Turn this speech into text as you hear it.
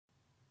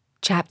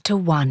Chapter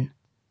 1.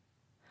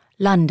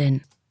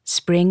 London,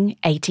 Spring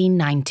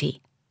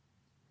 1890.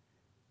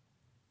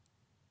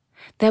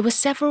 There were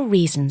several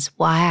reasons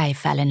why I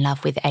fell in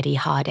love with Eddie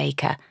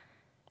Hardacre,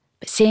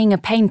 but seeing a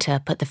painter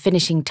put the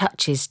finishing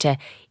touches to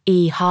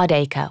E.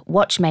 Hardacre,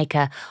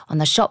 Watchmaker, on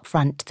the shop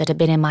front that had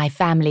been in my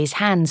family's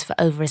hands for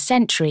over a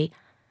century,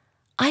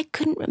 I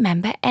couldn't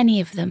remember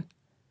any of them.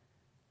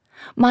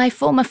 My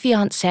former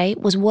fiancé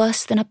was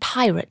worse than a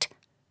pirate.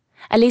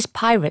 At least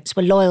pirates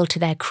were loyal to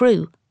their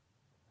crew.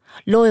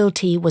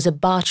 Loyalty was a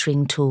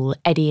bartering tool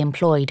Eddie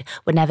employed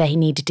whenever he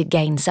needed to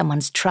gain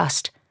someone's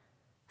trust.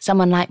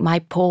 Someone like my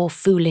poor,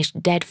 foolish,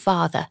 dead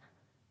father.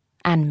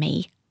 And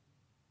me.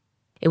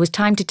 It was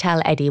time to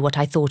tell Eddie what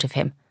I thought of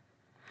him.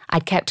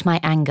 I'd kept my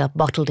anger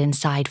bottled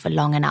inside for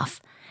long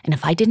enough, and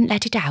if I didn't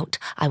let it out,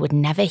 I would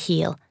never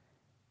heal.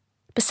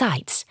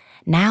 Besides,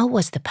 now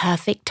was the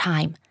perfect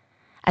time,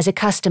 as a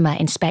customer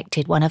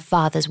inspected one of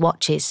Father's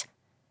watches.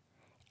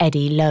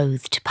 Eddie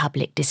loathed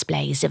public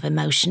displays of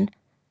emotion.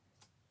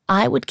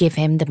 I would give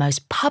him the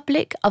most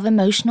public of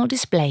emotional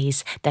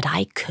displays that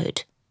I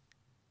could.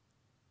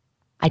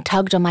 I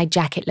tugged on my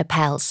jacket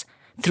lapels,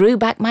 threw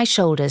back my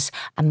shoulders,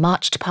 and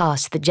marched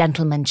past the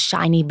gentleman's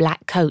shiny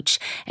black coach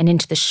and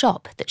into the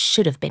shop that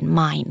should have been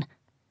mine.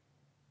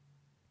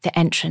 The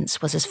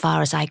entrance was as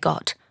far as I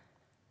got.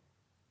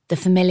 The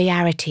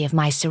familiarity of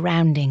my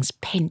surroundings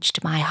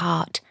pinched my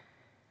heart.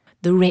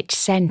 The rich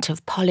scent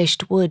of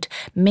polished wood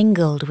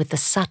mingled with the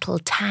subtle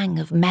tang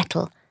of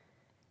metal.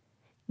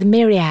 The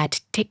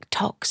myriad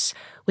tick-tocks,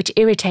 which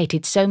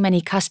irritated so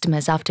many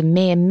customers after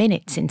mere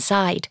minutes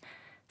inside,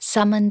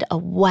 summoned a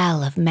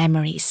well of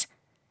memories.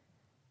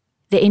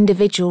 The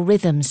individual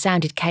rhythms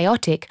sounded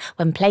chaotic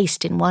when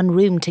placed in one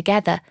room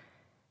together,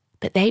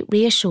 but they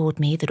reassured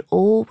me that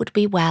all would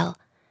be well,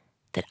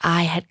 that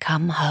I had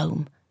come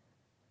home.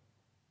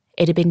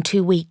 It had been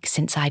 2 weeks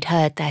since I'd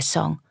heard their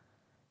song,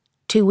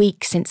 2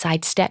 weeks since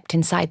I'd stepped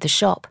inside the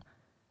shop,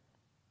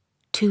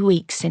 2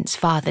 weeks since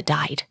Father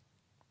died.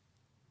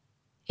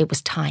 It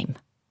was time.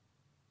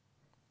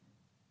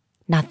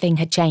 Nothing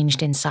had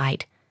changed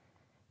inside.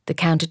 The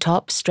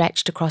countertop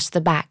stretched across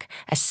the back,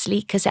 as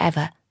sleek as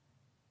ever.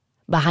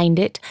 Behind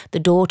it, the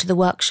door to the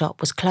workshop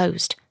was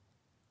closed.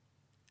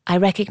 I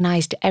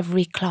recognised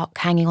every clock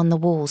hanging on the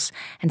walls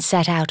and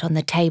set out on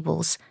the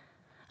tables,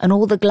 and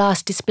all the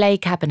glass display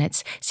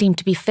cabinets seemed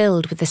to be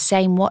filled with the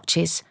same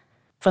watches,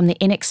 from the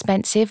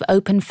inexpensive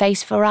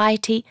open-face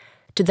variety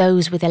to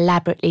those with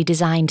elaborately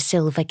designed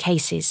silver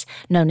cases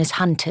known as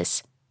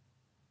hunters.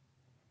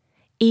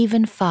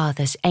 Even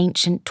Father's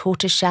ancient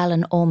tortoiseshell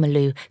and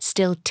ormolu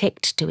still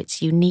ticked to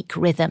its unique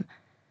rhythm,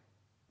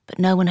 but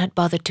no one had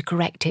bothered to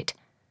correct it.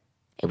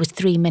 It was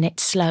 3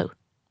 minutes slow.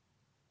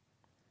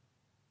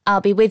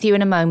 "I'll be with you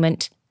in a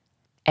moment,"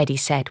 Eddie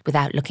said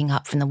without looking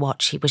up from the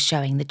watch he was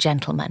showing the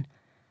gentleman.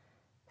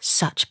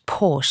 Such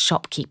poor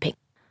shopkeeping.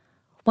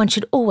 One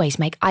should always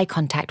make eye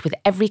contact with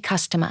every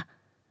customer.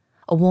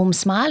 A warm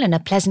smile and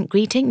a pleasant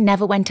greeting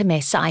never went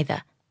amiss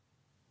either.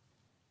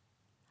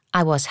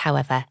 I was,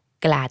 however,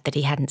 glad that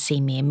he hadn't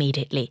seen me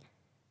immediately.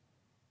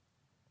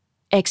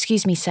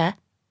 "Excuse me, sir."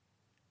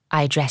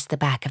 I addressed the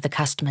back of the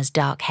customer's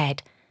dark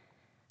head.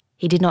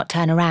 He did not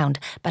turn around,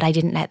 but I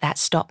didn't let that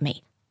stop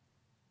me.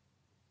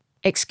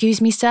 "Excuse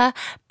me, sir,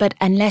 but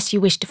unless you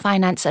wish to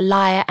finance a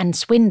liar and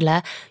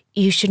swindler,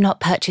 you should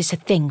not purchase a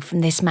thing from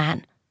this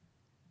man."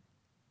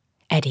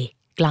 Eddie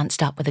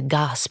glanced up with a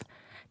gasp.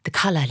 The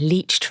colour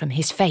leached from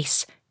his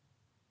face.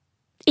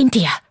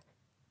 "India!"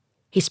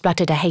 He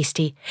spluttered a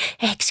hasty,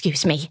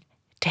 "Excuse me,"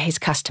 to his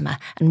customer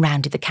and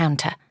rounded the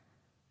counter.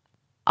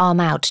 Arm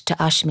out to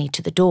usher me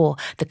to the door,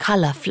 the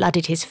colour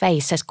flooded his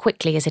face as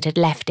quickly as it had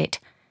left it.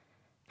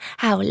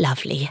 "How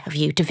lovely of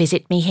you to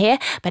visit me here,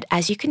 but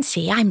as you can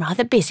see, I'm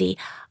rather busy.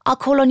 I'll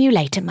call on you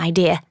later, my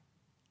dear."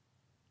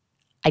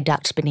 I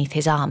ducked beneath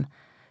his arm,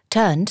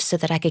 turned so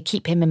that I could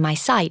keep him in my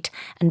sight,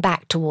 and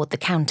backed toward the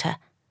counter.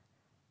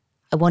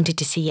 I wanted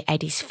to see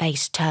Eddie's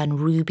face turn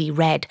ruby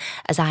red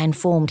as I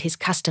informed his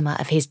customer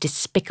of his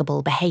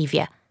despicable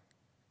behaviour.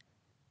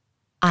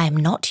 "I am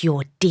not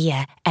your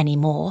dear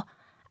anymore,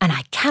 and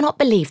I cannot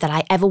believe that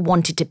I ever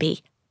wanted to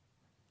be."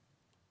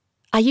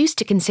 I used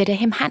to consider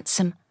him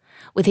handsome,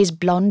 with his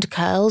blonde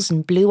curls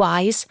and blue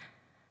eyes,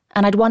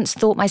 and I'd once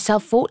thought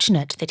myself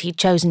fortunate that he'd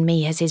chosen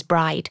me as his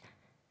bride.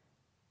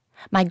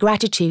 My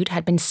gratitude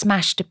had been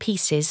smashed to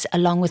pieces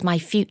along with my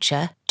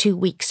future 2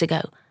 weeks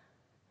ago.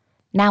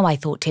 Now I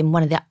thought him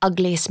one of the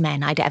ugliest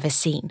men I'd ever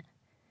seen.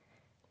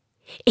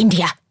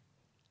 "India!"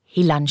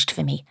 He lunged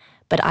for me,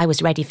 but I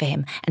was ready for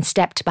him and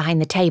stepped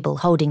behind the table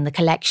holding the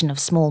collection of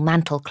small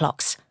mantel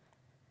clocks.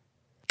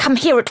 "Come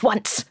here at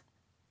once!"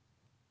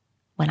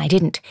 When I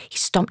didn't, he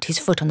stomped his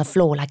foot on the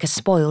floor like a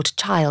spoiled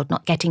child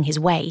not getting his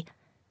way.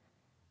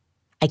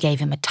 I gave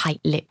him a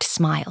tight-lipped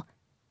smile.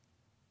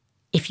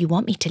 "If you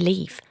want me to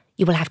leave,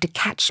 you will have to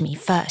catch me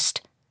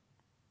first."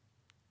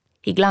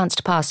 He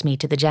glanced past me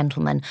to the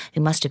gentleman,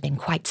 who must have been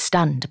quite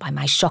stunned by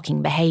my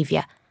shocking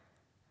behaviour.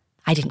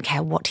 I didn't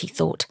care what he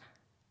thought.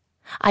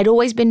 I'd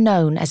always been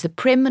known as the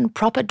prim and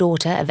proper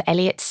daughter of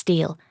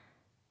Steele,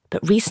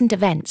 but recent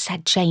events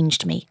had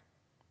changed me.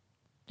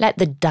 Let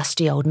the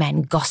dusty old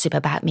men gossip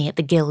about me at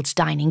the guild's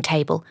dining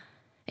table.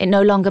 It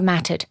no longer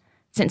mattered,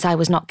 since I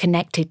was not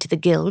connected to the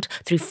guild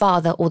through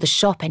father or the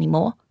shop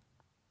anymore.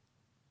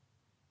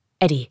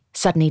 Eddie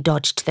suddenly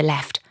dodged to the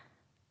left.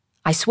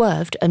 I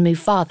swerved and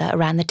moved farther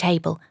around the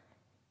table.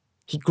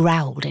 He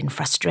growled in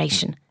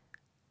frustration.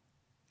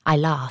 I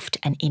laughed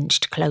and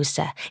inched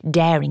closer,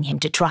 daring him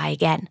to try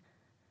again.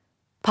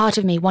 Part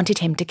of me wanted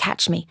him to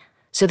catch me,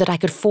 so that I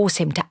could force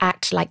him to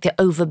act like the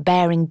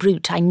overbearing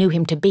brute I knew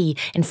him to be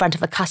in front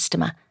of a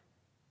customer.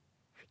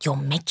 "You're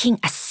making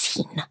a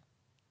scene,"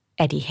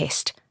 Eddie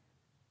hissed.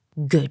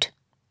 "Good."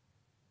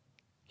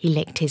 He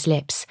licked his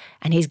lips,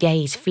 and his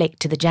gaze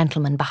flicked to the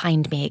gentleman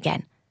behind me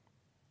again.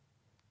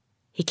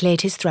 He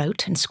cleared his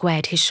throat and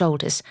squared his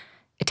shoulders,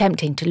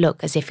 attempting to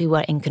look as if he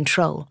were in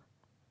control.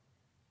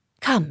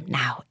 "Come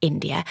now,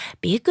 India,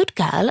 be a good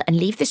girl and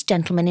leave this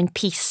gentleman in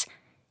peace.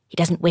 He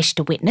doesn't wish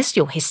to witness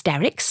your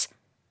hysterics."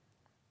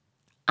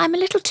 "I'm a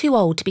little too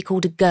old to be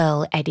called a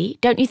girl, Eddie,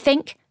 don't you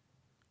think?"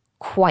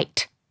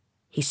 "Quite,"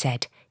 he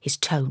said, his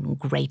tone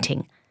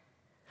grating.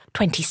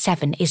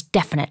 27 is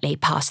definitely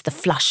past the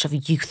flush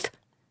of youth."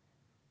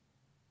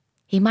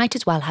 He might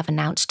as well have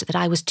announced that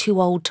I was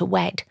too old to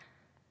wed.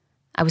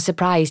 I was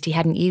surprised he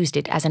hadn't used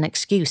it as an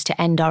excuse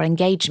to end our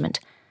engagement.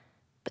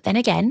 But then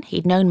again,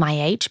 he'd known my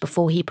age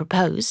before he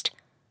proposed.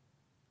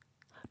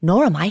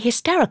 "Nor am I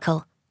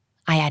hysterical,"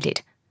 I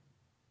added.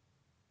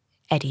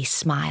 Eddie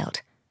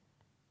smiled.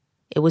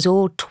 It was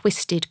all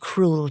twisted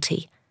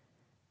cruelty.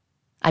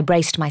 I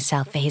braced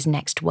myself for his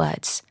next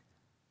words.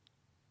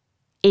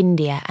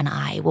 "India and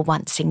I were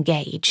once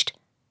engaged,"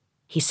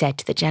 he said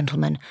to the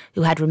gentleman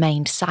who had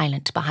remained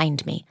silent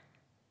behind me.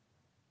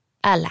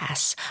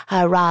 "Alas,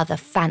 her rather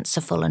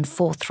fanciful and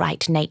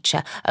forthright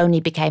nature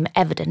only became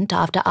evident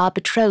after our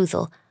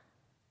betrothal.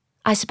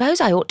 I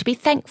suppose I ought to be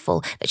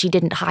thankful that she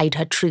didn't hide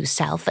her true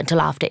self until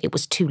after it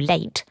was too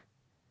late."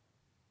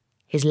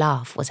 His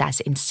laugh was as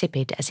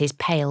insipid as his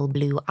pale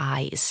blue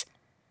eyes.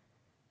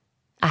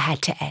 "I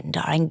had to end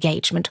our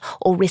engagement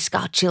or risk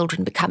our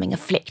children becoming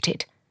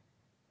afflicted.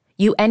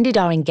 You ended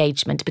our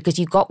engagement because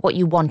you got what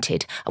you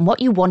wanted, and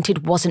what you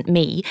wanted wasn't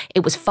me,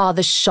 it was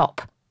father's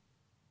shop."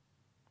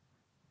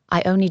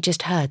 I only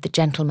just heard the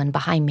gentleman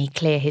behind me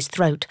clear his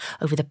throat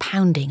over the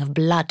pounding of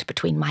blood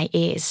between my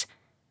ears.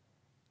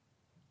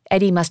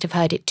 Eddie must have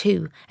heard it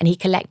too, and he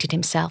collected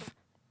himself.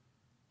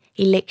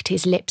 He licked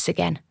his lips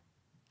again,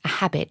 a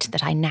habit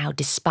that I now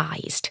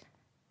despised.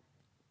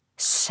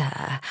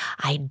 "Sir,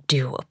 I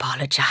do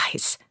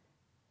apologise."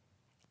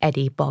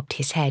 Eddie bobbed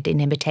his head in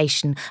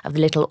imitation of the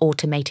little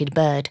automated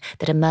bird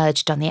that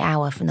emerged on the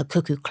hour from the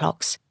cuckoo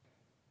clocks.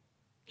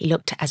 He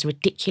looked as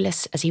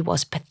ridiculous as he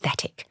was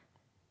pathetic.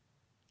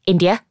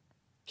 "India,"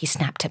 he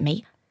snapped at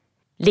me.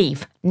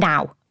 "Leave,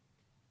 now."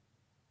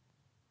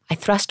 I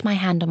thrust my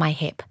hand on my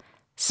hip,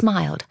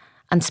 smiled,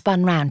 and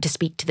spun round to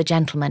speak to the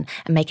gentleman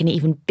and make an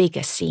even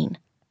bigger scene.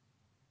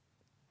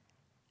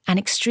 An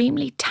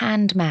extremely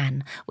tanned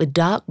man with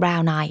dark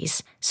brown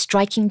eyes,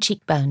 striking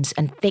cheekbones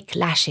and thick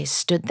lashes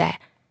stood there.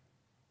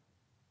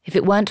 If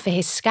it weren't for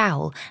his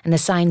scowl and the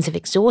signs of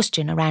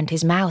exhaustion around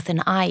his mouth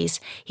and eyes,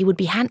 he would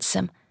be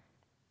handsome.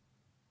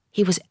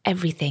 He was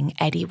everything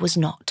Eddie was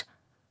not.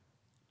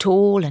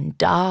 Tall and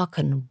dark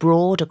and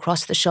broad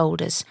across the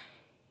shoulders,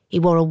 he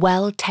wore a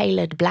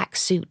well-tailored black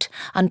suit,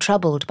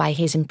 untroubled by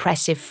his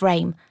impressive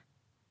frame,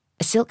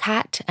 a silk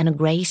hat and a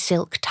grey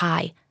silk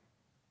tie.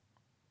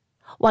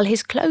 While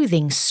his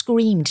clothing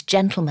screamed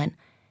gentleman,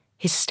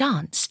 his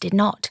stance did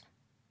not.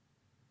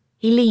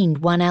 He leaned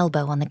one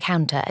elbow on the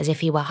counter as if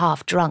he were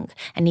half drunk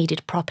and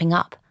needed propping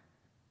up.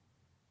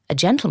 A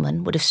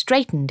gentleman would have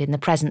straightened in the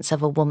presence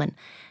of a woman,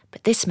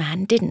 but this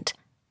man didn't.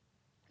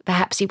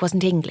 Perhaps he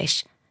wasn't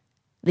English.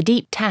 The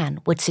deep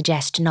tan would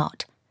suggest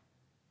not.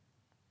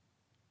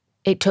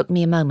 It took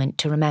me a moment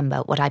to remember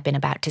what I'd been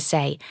about to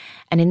say,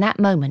 and in that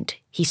moment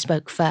he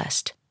spoke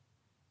first.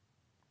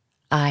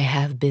 "I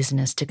have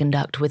business to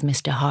conduct with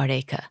Mr.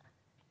 Hardacre,"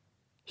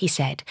 he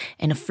said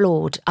in a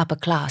flawed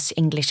upper-class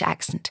English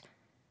accent.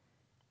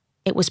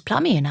 It was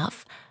plummy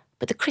enough,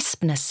 but the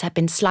crispness had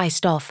been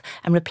sliced off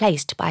and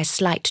replaced by a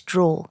slight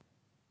drawl.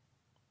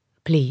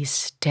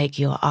 "Please take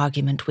your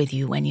argument with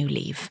you when you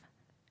leave."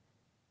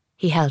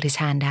 He held his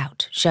hand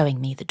out,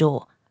 showing me the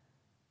door.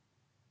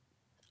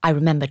 I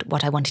remembered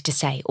what I wanted to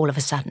say all of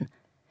a sudden.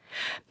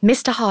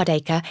 "Mr.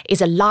 Hardacre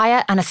is a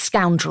liar and a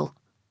scoundrel."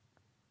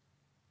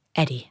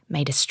 Eddie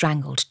made a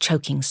strangled,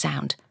 choking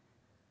sound.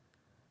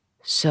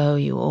 "So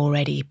you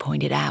already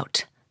pointed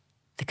out,"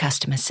 the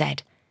customer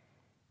said.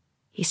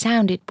 He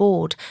sounded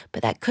bored,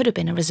 but that could have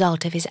been a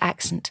result of his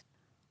accent.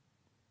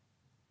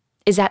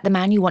 "Is that the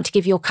man you want to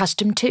give your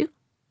custom to?"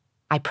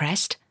 I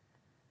pressed.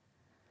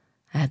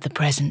 "At the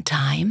present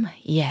time,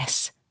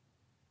 yes."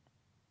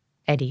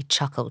 Eddie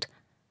chuckled.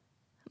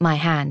 My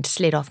hand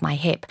slid off my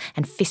hip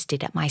and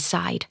fisted at my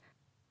side.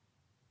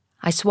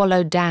 I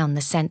swallowed down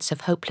the sense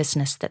of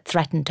hopelessness that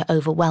threatened to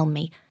overwhelm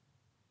me.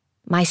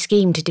 My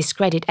scheme to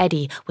discredit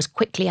Eddie was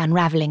quickly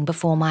unravelling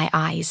before my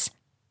eyes.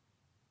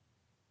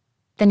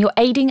 then you're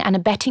aiding and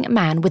abetting a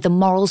man with the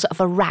morals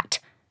of a rat.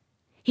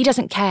 He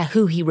doesn't care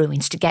who he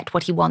ruins to get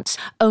what he wants,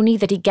 only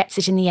that he gets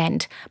it in the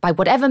end, by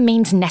whatever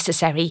means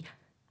necessary.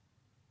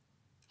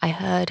 I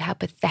heard how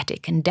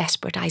pathetic and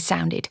desperate I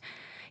sounded,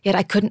 yet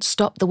I couldn't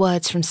stop the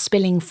words from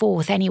spilling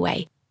forth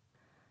anyway.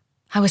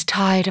 I was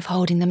tired of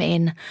holding them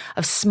in,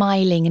 of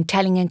smiling and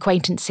telling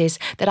acquaintances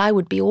that I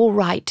would be all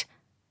right.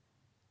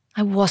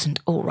 I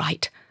wasn't all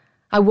right.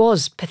 I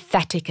was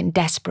pathetic and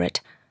desperate.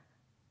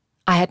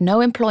 I had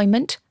no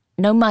employment,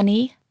 no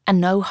money, and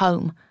no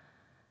home.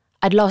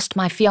 I'd lost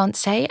my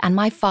fiancé and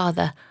my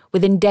father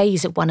within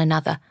days of one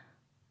another,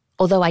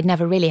 although I'd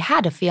never really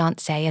had a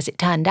fiancé as it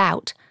turned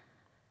out.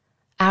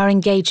 Our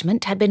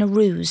engagement had been a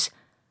ruse,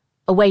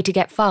 a way to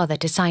get father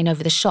to sign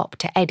over the shop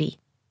to Eddie.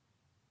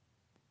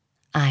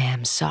 "I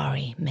am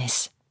sorry,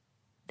 miss,"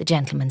 the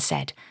gentleman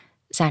said,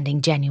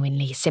 sounding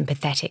genuinely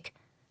sympathetic.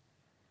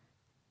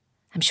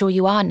 "I'm sure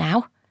you are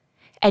now.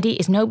 Eddie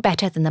is no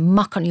better than the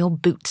muck on your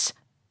boots."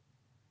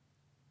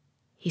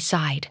 He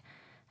sighed,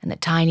 and the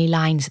tiny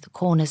lines at the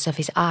corners of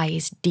his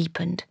eyes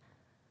deepened.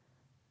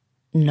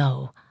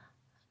 "No,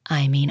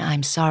 I mean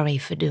I'm sorry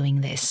for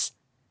doing this."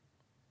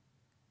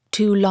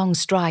 2 long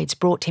strides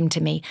brought him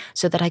to me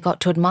so that I got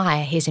to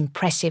admire his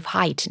impressive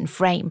height and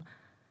frame.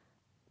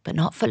 But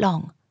not for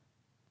long.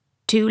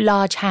 2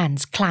 large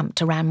hands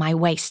clamped around my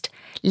waist,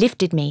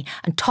 lifted me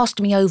and tossed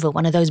me over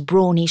one of those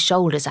brawny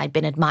shoulders I'd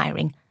been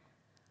admiring.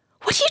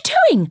 "What are you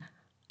doing?"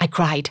 I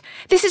cried.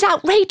 "This is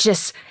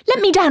outrageous! Let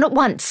me down at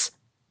once!"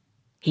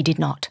 He did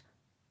not.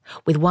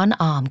 With one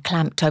arm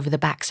clamped over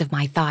the backs of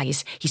my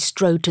thighs, he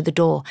strode to the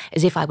door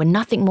as if I were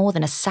nothing more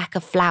than a sack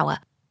of flour.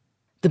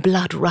 The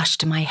blood rushed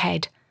to my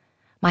head.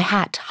 My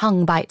hat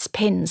hung by its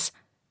pins.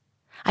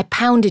 I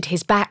pounded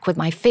his back with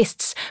my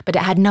fists, but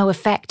it had no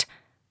effect.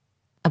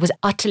 I was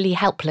utterly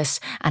helpless,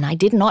 and I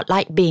did not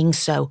like being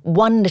so,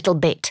 one little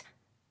bit.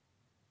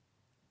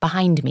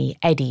 Behind me,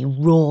 Eddie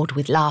roared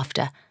with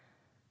laughter.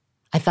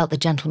 I felt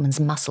the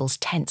gentleman's muscles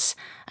tense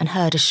and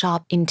heard a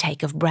sharp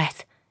intake of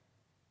breath.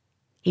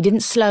 He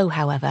didn't slow,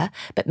 however,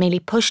 but merely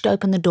pushed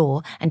open the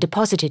door and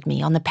deposited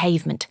me on the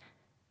pavement.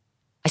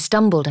 I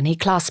stumbled and he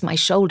clasped my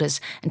shoulders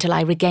until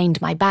I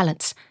regained my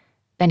balance.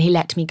 Then he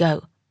let me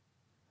go.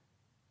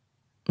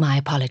 "My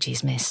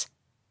apologies, miss,"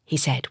 he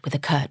said with a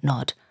curt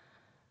nod.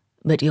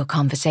 "But your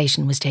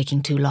conversation was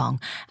taking too long,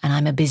 and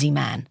I'm a busy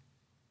man."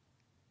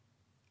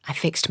 I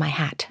fixed my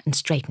hat and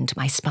straightened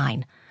my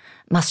spine,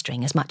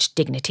 mustering as much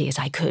dignity as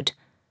I could.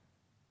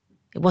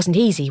 It wasn't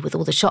easy with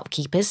all the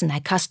shopkeepers and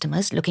their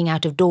customers looking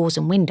out of doors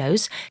and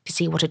windows to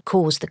see what had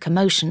caused the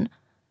commotion.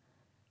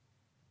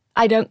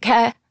 "I don't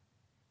care."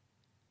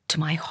 To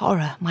my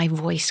horror, my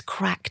voice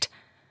cracked.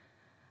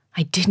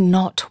 I did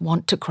not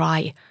want to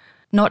cry.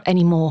 Not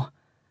anymore.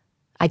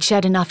 I'd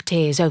shed enough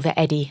tears over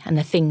Eddie and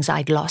the things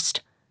I'd lost.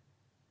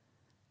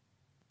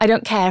 "I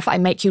don't care if I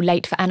make you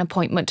late for an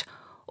appointment,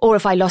 or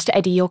if I lost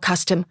Eddie your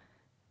custom.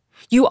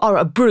 You are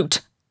a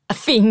brute, a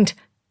fiend.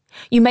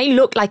 You may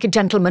look like a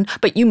gentleman,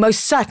 but you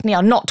most certainly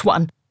are not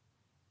one."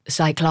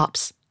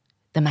 "Cyclops,"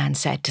 the man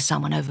said to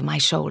someone over my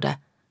shoulder.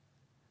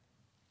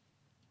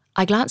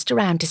 I glanced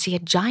around to see a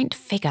giant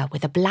figure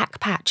with a black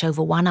patch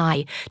over one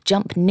eye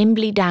jump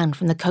nimbly down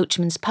from the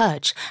coachman's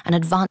perch and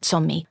advance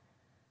on me.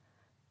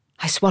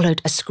 I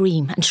swallowed a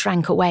scream and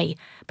shrank away,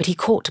 but he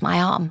caught my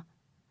arm.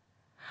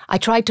 I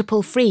tried to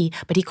pull free,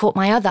 but he caught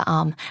my other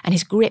arm, and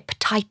his grip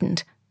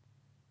tightened.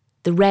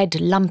 The red,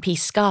 lumpy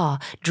scar,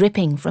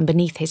 dripping from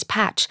beneath his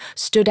patch,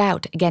 stood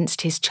out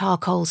against his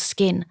charcoal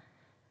skin,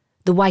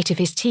 the white of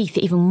his teeth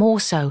even more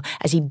so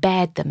as he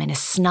bared them in a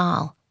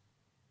snarl.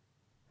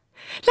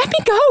 "Let me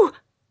go!"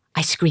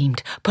 I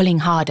screamed, pulling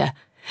harder.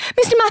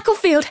 "Mr.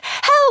 Macclesfield,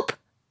 help!"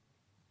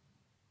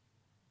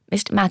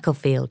 Mr.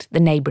 Macclesfield,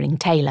 the neighbouring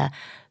tailor,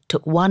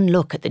 took one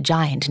look at the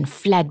giant and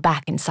fled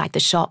back inside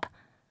the shop.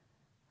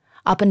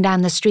 Up and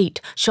down the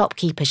street,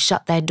 shopkeepers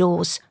shut their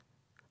doors.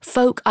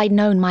 Folk I'd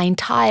known my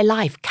entire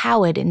life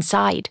cowered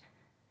inside.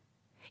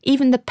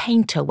 Even the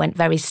painter went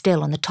very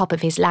still on the top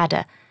of his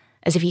ladder,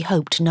 as if he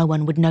hoped no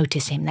one would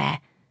notice him there.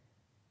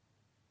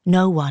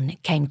 No one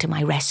came to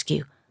my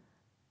rescue.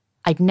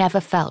 I'd never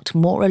felt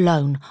more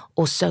alone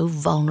or so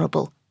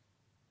vulnerable.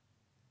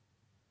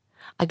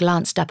 I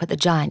glanced up at the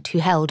giant who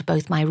held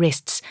both my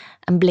wrists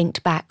and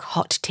blinked back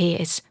hot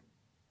tears.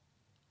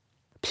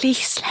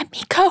 "Please let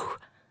me go,"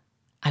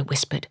 I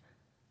whispered.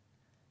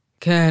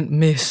 "Can't,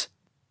 miss,"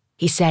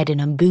 he said in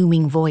a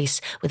booming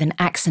voice with an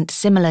accent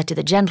similar to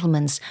the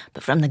gentleman's,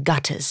 but from the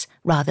gutters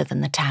rather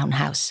than the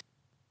townhouse.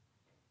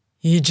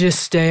 "You just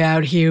stay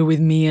out here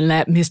with me and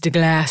let Mr.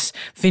 Glass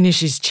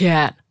finish his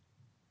chat."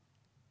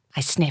 I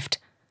sniffed.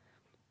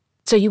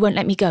 "So you won't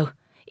let me go,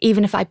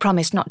 even if I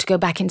promise not to go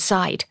back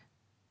inside?"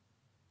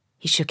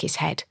 He shook his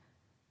head.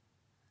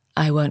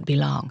 "I won't be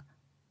long,"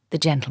 the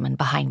gentleman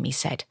behind me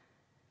said.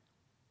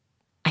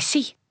 "I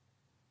see."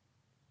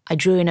 I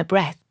drew in a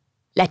breath,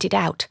 let it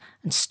out,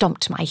 and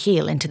stomped my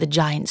heel into the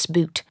giant's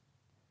boot.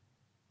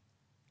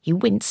 He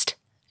winced,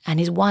 and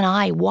his one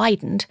eye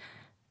widened,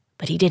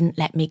 but he didn't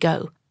let me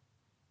go.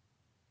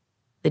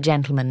 The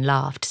gentleman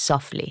laughed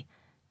softly,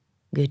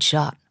 Good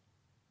shot.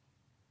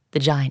 The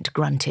giant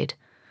grunted.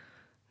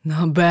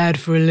 Not bad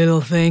for a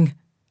little thing.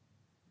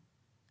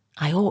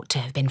 I ought to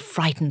have been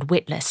frightened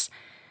witless,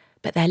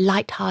 but their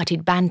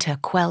light-hearted banter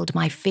quelled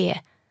my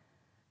fear.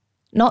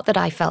 Not that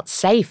I felt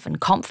safe and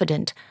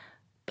confident,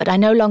 but I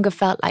no longer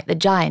felt like the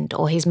giant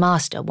or his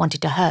master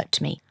wanted to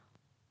hurt me.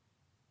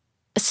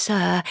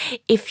 "Sir,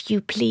 if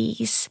you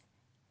please,"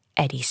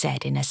 Eddie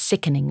said in a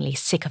sickeningly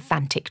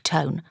sycophantic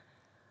tone.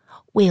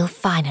 "We'll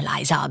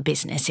finalise our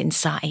business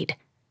inside."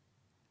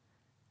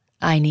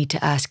 "I need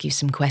to ask you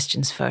some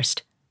questions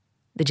first,"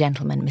 the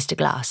gentleman, Mr.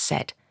 Glass,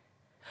 said.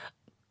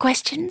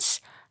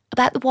 "Questions?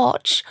 About the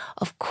watch?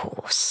 Of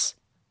course."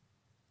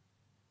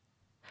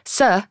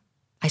 "Sir,"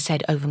 I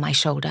said over my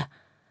shoulder.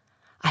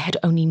 I had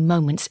only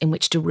moments in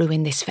which to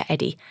ruin this for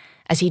Eddie,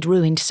 as he'd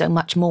ruined so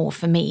much more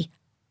for me.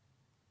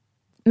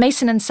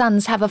 "Mason &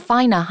 Sons have a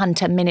finer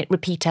Hunter minute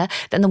repeater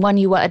than the one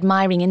you were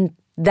admiring in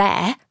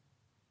there."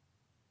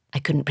 I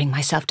couldn't bring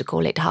myself to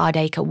call it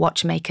Hardacre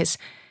Watchmakers.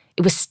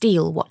 It was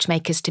Steele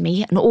Watchmakers to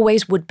me, and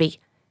always would be.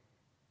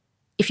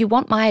 If you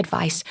want my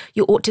advice,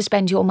 you ought to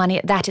spend your money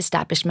at that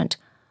establishment.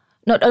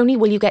 Not only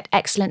will you get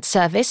excellent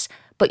service,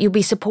 but you'll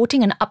be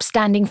supporting an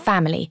upstanding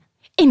family.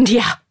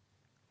 "India!"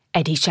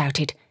 Eddie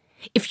shouted.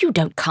 "If you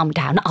don't calm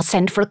down, I'll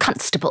send for a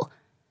constable."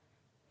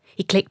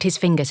 He clicked his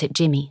fingers at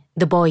Jimmy,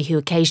 the boy who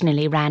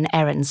occasionally ran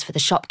errands for the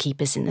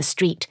shopkeepers in the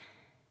street.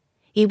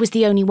 He was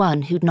the only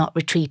one who'd not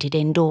retreated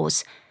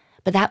indoors,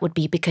 but that would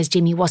be because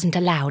Jimmy wasn't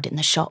allowed in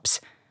the shops.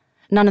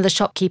 None of the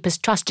shopkeepers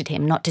trusted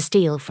him not to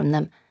steal from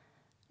them.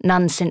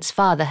 None since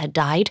father had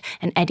died,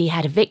 and Eddie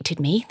had evicted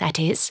me, that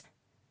is.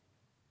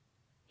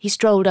 He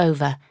strolled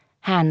over,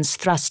 hands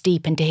thrust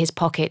deep into his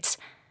pockets,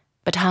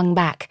 but hung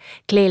back,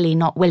 clearly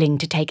not willing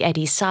to take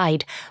Eddie's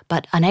side,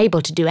 but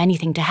unable to do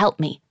anything to help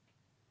me.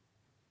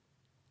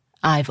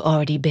 "I've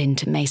already been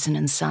to Mason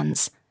 &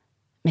 Sons,"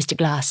 Mr.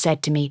 Glass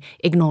said to me,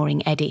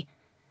 ignoring Eddie.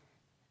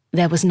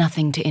 "There was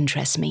nothing to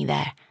interest me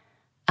there.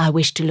 I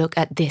wish to look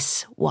at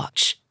this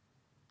watch."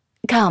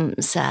 "Come,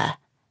 sir,"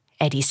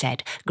 Eddie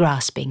said,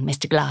 grasping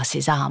Mr.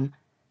 Glass's arm.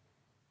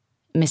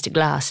 Mr.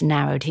 Glass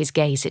narrowed his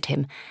gaze at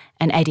him,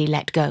 and Eddie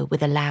let go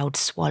with a loud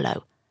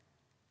swallow.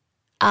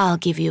 "I'll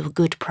give you a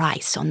good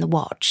price on the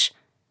watch."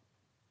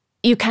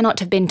 "You cannot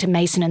have been to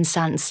Mason &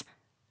 Sons,"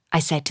 I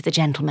said to the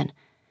gentleman.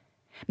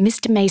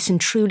 "Mr. Mason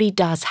truly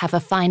does have a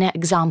finer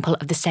example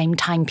of the same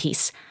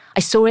timepiece. I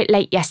saw it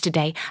late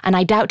yesterday, and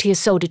I doubt he has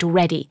sold it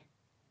already."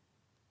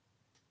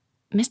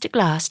 Mr.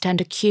 Glass turned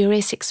a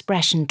curious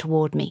expression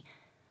toward me.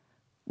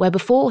 Where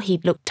before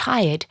he'd looked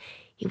tired,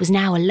 he was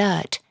now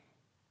alert.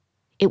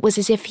 It was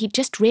as if he'd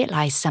just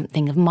realised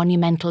something of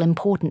monumental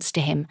importance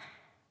to him,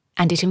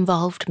 and it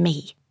involved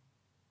me.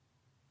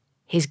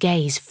 His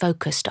gaze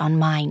focused on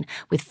mine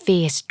with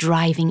fierce,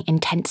 driving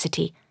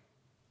intensity.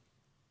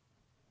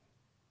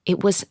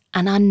 It was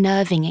an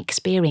unnerving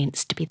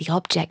experience to be the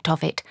object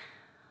of it,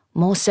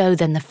 more so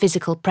than the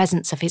physical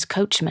presence of his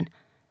coachman.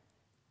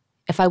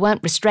 If I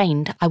weren't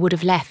restrained, I would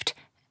have left,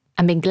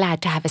 and been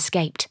glad to have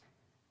escaped.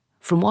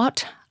 From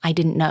what, I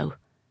didn't know.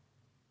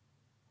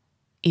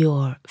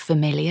 "You're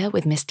familiar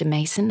with Mr.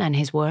 Mason and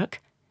his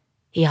work?"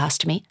 he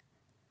asked me.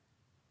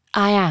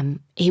 "I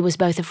am. He was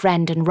both a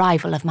friend and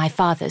rival of my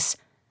father's."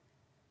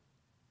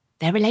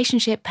 Their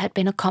relationship had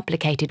been a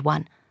complicated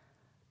one.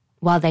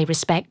 While they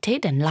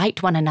respected and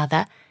liked one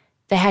another,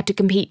 they had to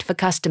compete for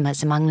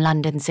customers among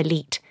London's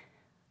elite.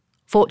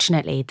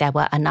 Fortunately, there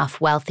were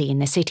enough wealthy in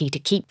the city to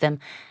keep them,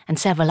 and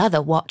several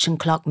other watch and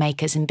clock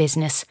makers in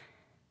business.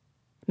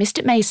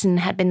 Mr. Mason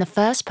had been the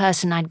first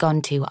person I'd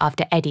gone to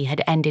after Eddie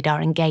had ended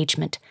our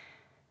engagement,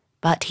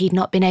 but he'd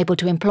not been able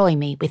to employ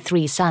me with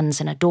 3 sons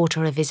and a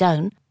daughter of his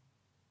own.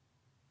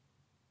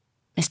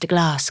 Mr.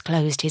 Glass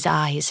closed his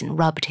eyes and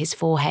rubbed his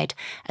forehead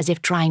as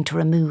if trying to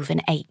remove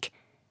an ache.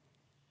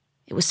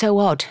 It was so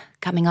odd,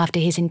 coming after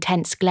his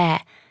intense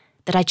glare,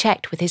 that I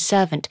checked with his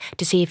servant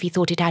to see if he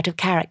thought it out of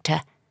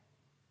character.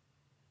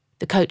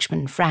 The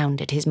coachman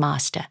frowned at his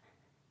master.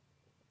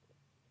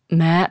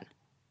 "Matt?"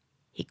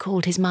 He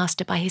called his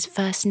master by his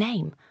first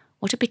name.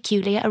 What a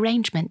peculiar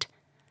arrangement.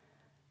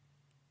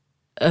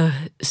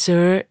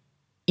 Sir,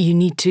 you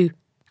need to—"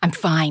 "I'm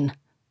fine,"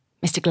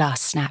 Mr.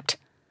 Glass snapped.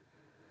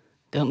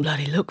 "Don't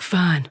bloody look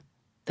fine,"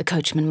 the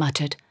coachman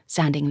muttered,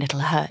 sounding a little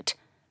hurt.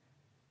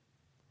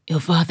 "Your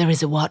father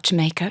is a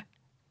watchmaker?"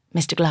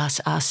 Mr. Glass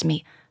asked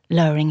me,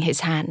 lowering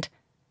his hand.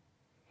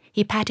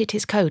 He patted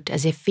his coat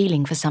as if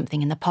feeling for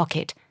something in the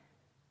pocket.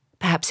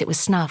 Perhaps it was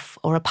snuff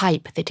or a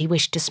pipe that he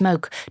wished to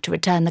smoke to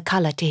return the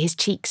colour to his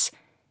cheeks.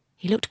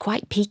 He looked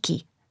quite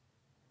peaky.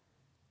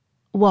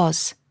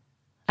 "Was."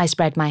 I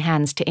spread my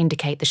hands to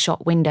indicate the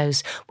shop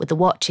windows with the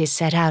watches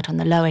set out on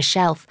the lower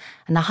shelf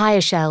and the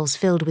higher shelves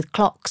filled with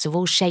clocks of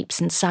all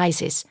shapes and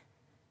sizes.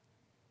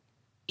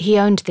 He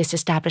owned this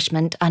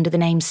establishment under the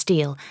name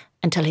Steele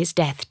until his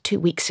death 2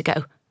 weeks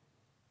ago.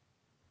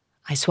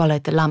 I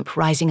swallowed the lump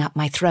rising up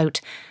my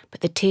throat, but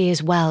the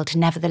tears welled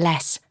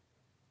nevertheless.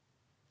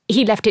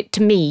 "He left it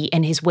to me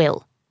in his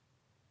will,"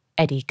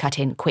 Eddie cut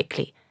in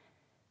quickly.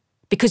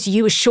 because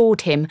you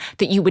assured him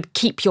that you would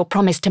keep your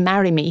promise to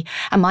marry me,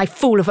 and my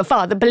fool of a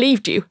father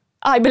believed you.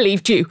 I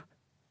believed you.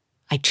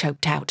 I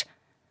choked out.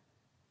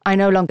 I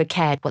no longer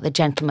cared what the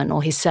gentleman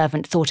or his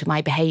servant thought of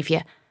my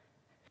behaviour.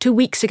 2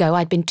 weeks ago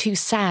I'd been too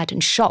sad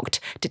and shocked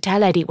to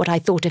tell Eddie what I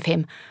thought of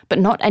him, but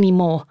not any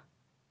more.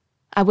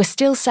 I was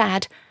still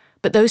sad,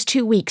 but those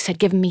 2 weeks had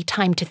given me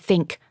time to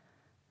think.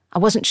 I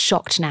wasn't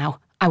shocked now.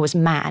 I was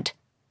mad.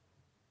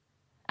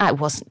 I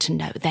wasn't to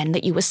know then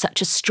that you were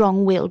such a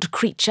strong-willed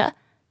creature,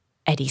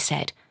 Eddie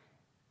said.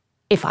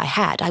 If I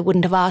had, I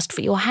wouldn't have asked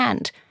for your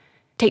hand.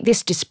 Take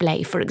this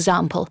display, for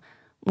example.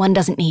 One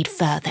doesn't need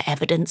further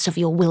evidence of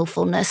your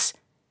willfulness.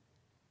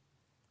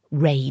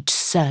 Rage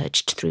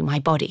surged through my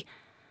body.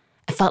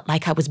 I felt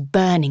like I was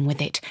burning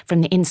with it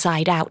from the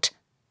inside out.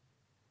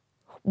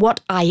 What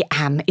I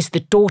am is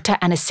the daughter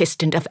and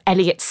assistant of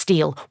Elliot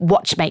Steele,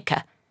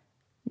 watchmaker.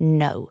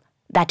 No,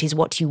 that is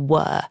what you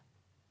were.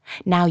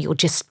 Now you're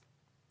just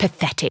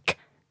pathetic.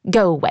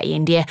 Go away,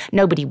 India.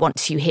 Nobody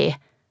wants you here.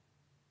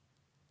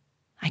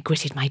 I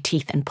gritted my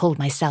teeth and pulled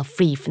myself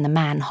free from the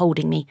man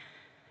holding me.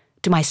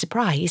 To my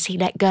surprise, he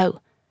let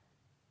go.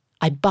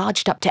 I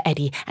barged up to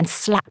Eddie and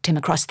slapped him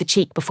across the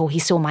cheek before he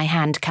saw my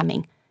hand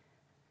coming.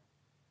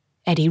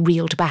 Eddie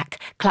reeled back,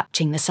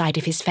 clutching the side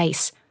of his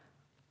face.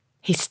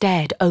 He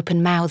stared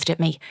open-mouthed at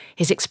me,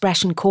 his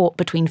expression caught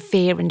between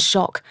fear and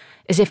shock,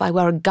 as if I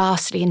were a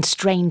ghastly and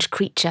strange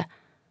creature.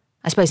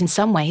 I suppose in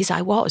some ways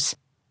I was.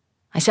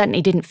 I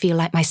certainly didn't feel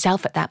like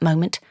myself at that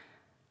moment.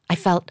 I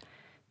felt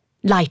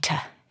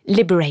lighter,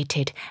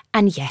 liberated,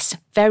 and yes,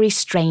 very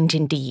strange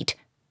indeed.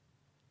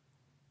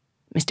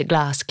 Mr.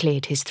 Glass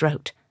cleared his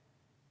throat.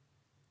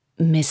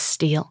 Miss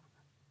Steele.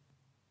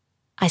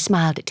 I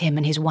smiled at him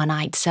and his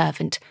one-eyed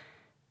servant.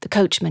 The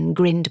coachman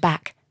grinned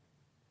back.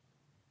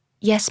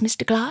 Yes,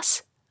 Mr.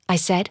 Glass, I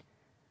said.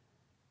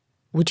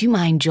 Would you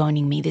mind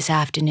joining me this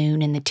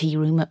afternoon in the tea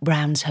room at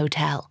Brown's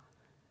Hotel?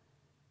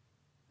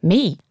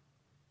 Me?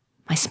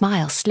 My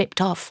smile slipped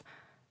off.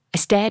 I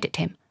stared at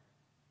him.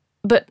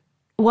 But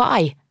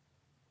why?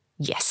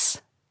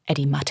 Yes,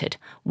 Eddie muttered.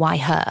 Why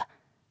her?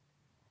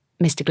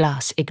 Mr.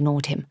 Glass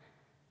ignored him.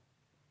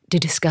 To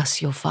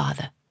discuss your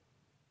father.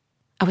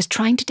 I was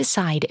trying to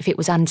decide if it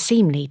was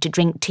unseemly to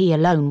drink tea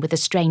alone with a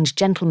strange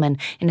gentleman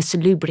in a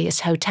salubrious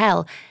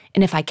hotel,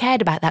 and if I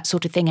cared about that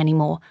sort of thing any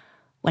more,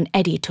 when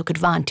Eddie took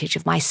advantage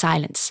of my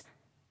silence.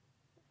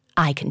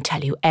 I can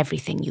tell you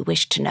everything you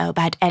wish to know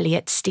about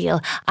Elliot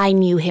Steele. I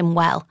knew him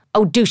well.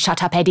 Oh, do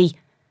shut up, Eddie.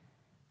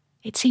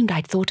 It seemed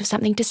I'd thought of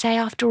something to say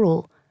after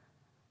all.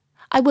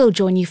 I will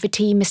join you for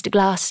tea, Mr.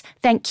 Glass.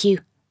 Thank you.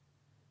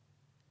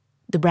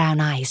 The brown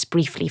eyes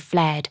briefly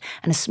flared,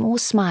 and a small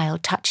smile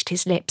touched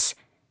his lips.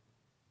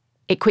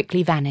 It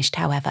quickly vanished,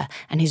 however,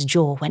 and his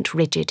jaw went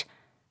rigid.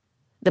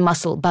 The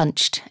muscle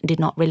bunched and did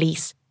not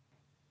release.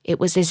 It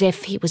was as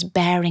if he was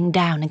bearing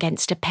down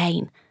against a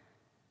pain.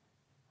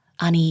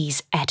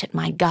 Unease ate at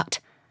my gut.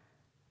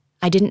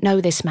 I didn't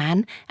know this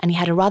man, and he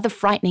had a rather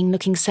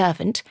frightening-looking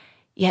servant,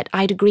 yet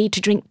I'd agreed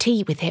to drink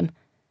tea with him.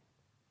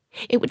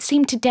 It would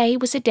seem today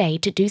was a day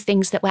to do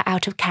things that were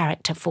out of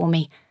character for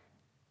me.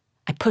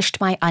 I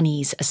pushed my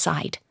unease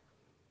aside.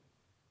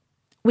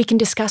 We can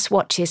discuss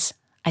watches,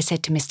 I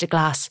said to Mr.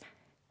 Glass,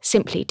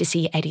 simply to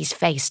see Eddie's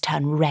face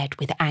turn red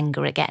with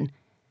anger again.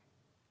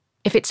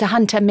 If it's a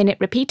Hunter minute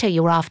repeater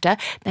you're after,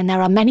 then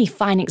there are many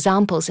fine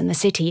examples in the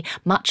city,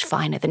 much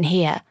finer than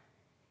here.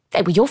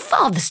 They were your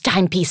father's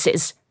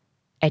timepieces,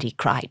 Eddie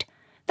cried.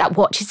 That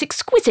watch is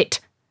exquisite.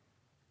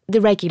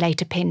 The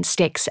regulator pin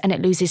sticks and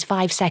it loses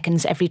 5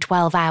 seconds every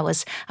 12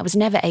 hours. I was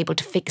never able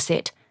to fix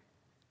it.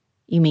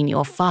 You mean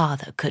your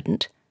father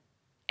couldn't?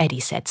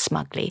 Eddie said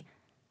smugly.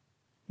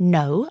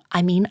 No,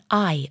 I mean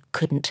I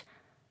couldn't.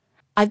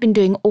 I've been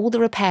doing all the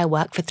repair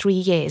work for 3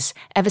 years,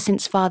 ever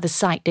since Father's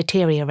sight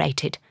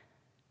deteriorated.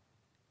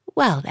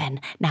 Well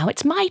then, now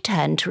it's my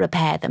turn to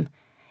repair them.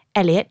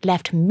 Elliot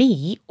left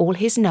me all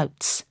his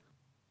notes.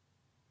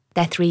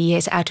 They're 3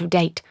 years out of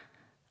date.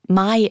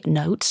 My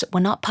notes were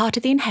not part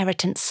of the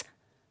inheritance.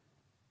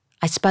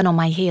 I spun on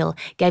my heel,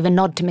 gave a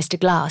nod to Mr.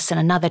 Glass and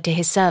another to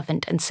his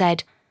servant, and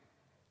said,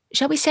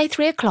 Shall we say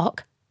 3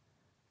 o'clock?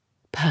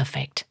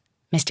 Perfect,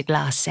 Mr.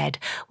 Glass said,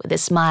 with a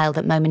smile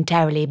that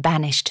momentarily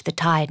banished the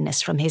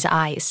tiredness from his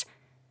eyes.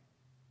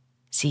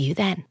 See you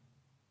then.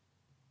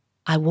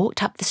 I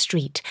walked up the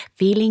street,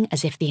 feeling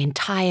as if the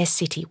entire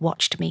city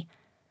watched me.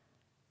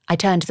 I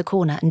turned the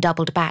corner and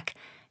doubled back,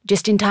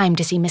 just in time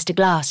to see Mr.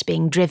 Glass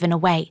being driven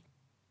away.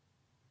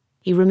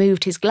 He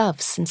removed his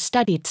gloves and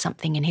studied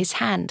something in his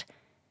hand.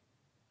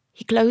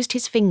 He closed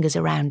his fingers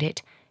around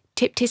it,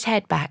 tipped his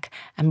head back,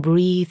 and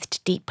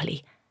breathed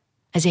deeply,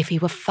 as if he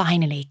were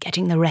finally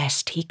getting the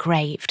rest he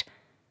craved.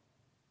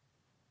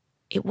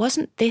 It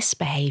wasn't this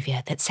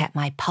behaviour that set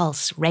my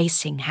pulse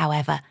racing,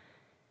 however.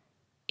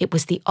 It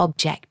was the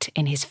object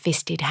in his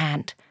fisted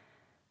hand,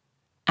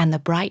 and the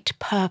bright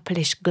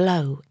purplish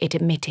glow it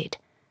emitted,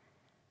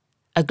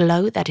 a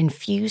glow that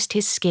infused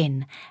his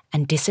skin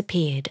and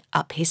disappeared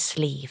up his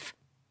sleeve.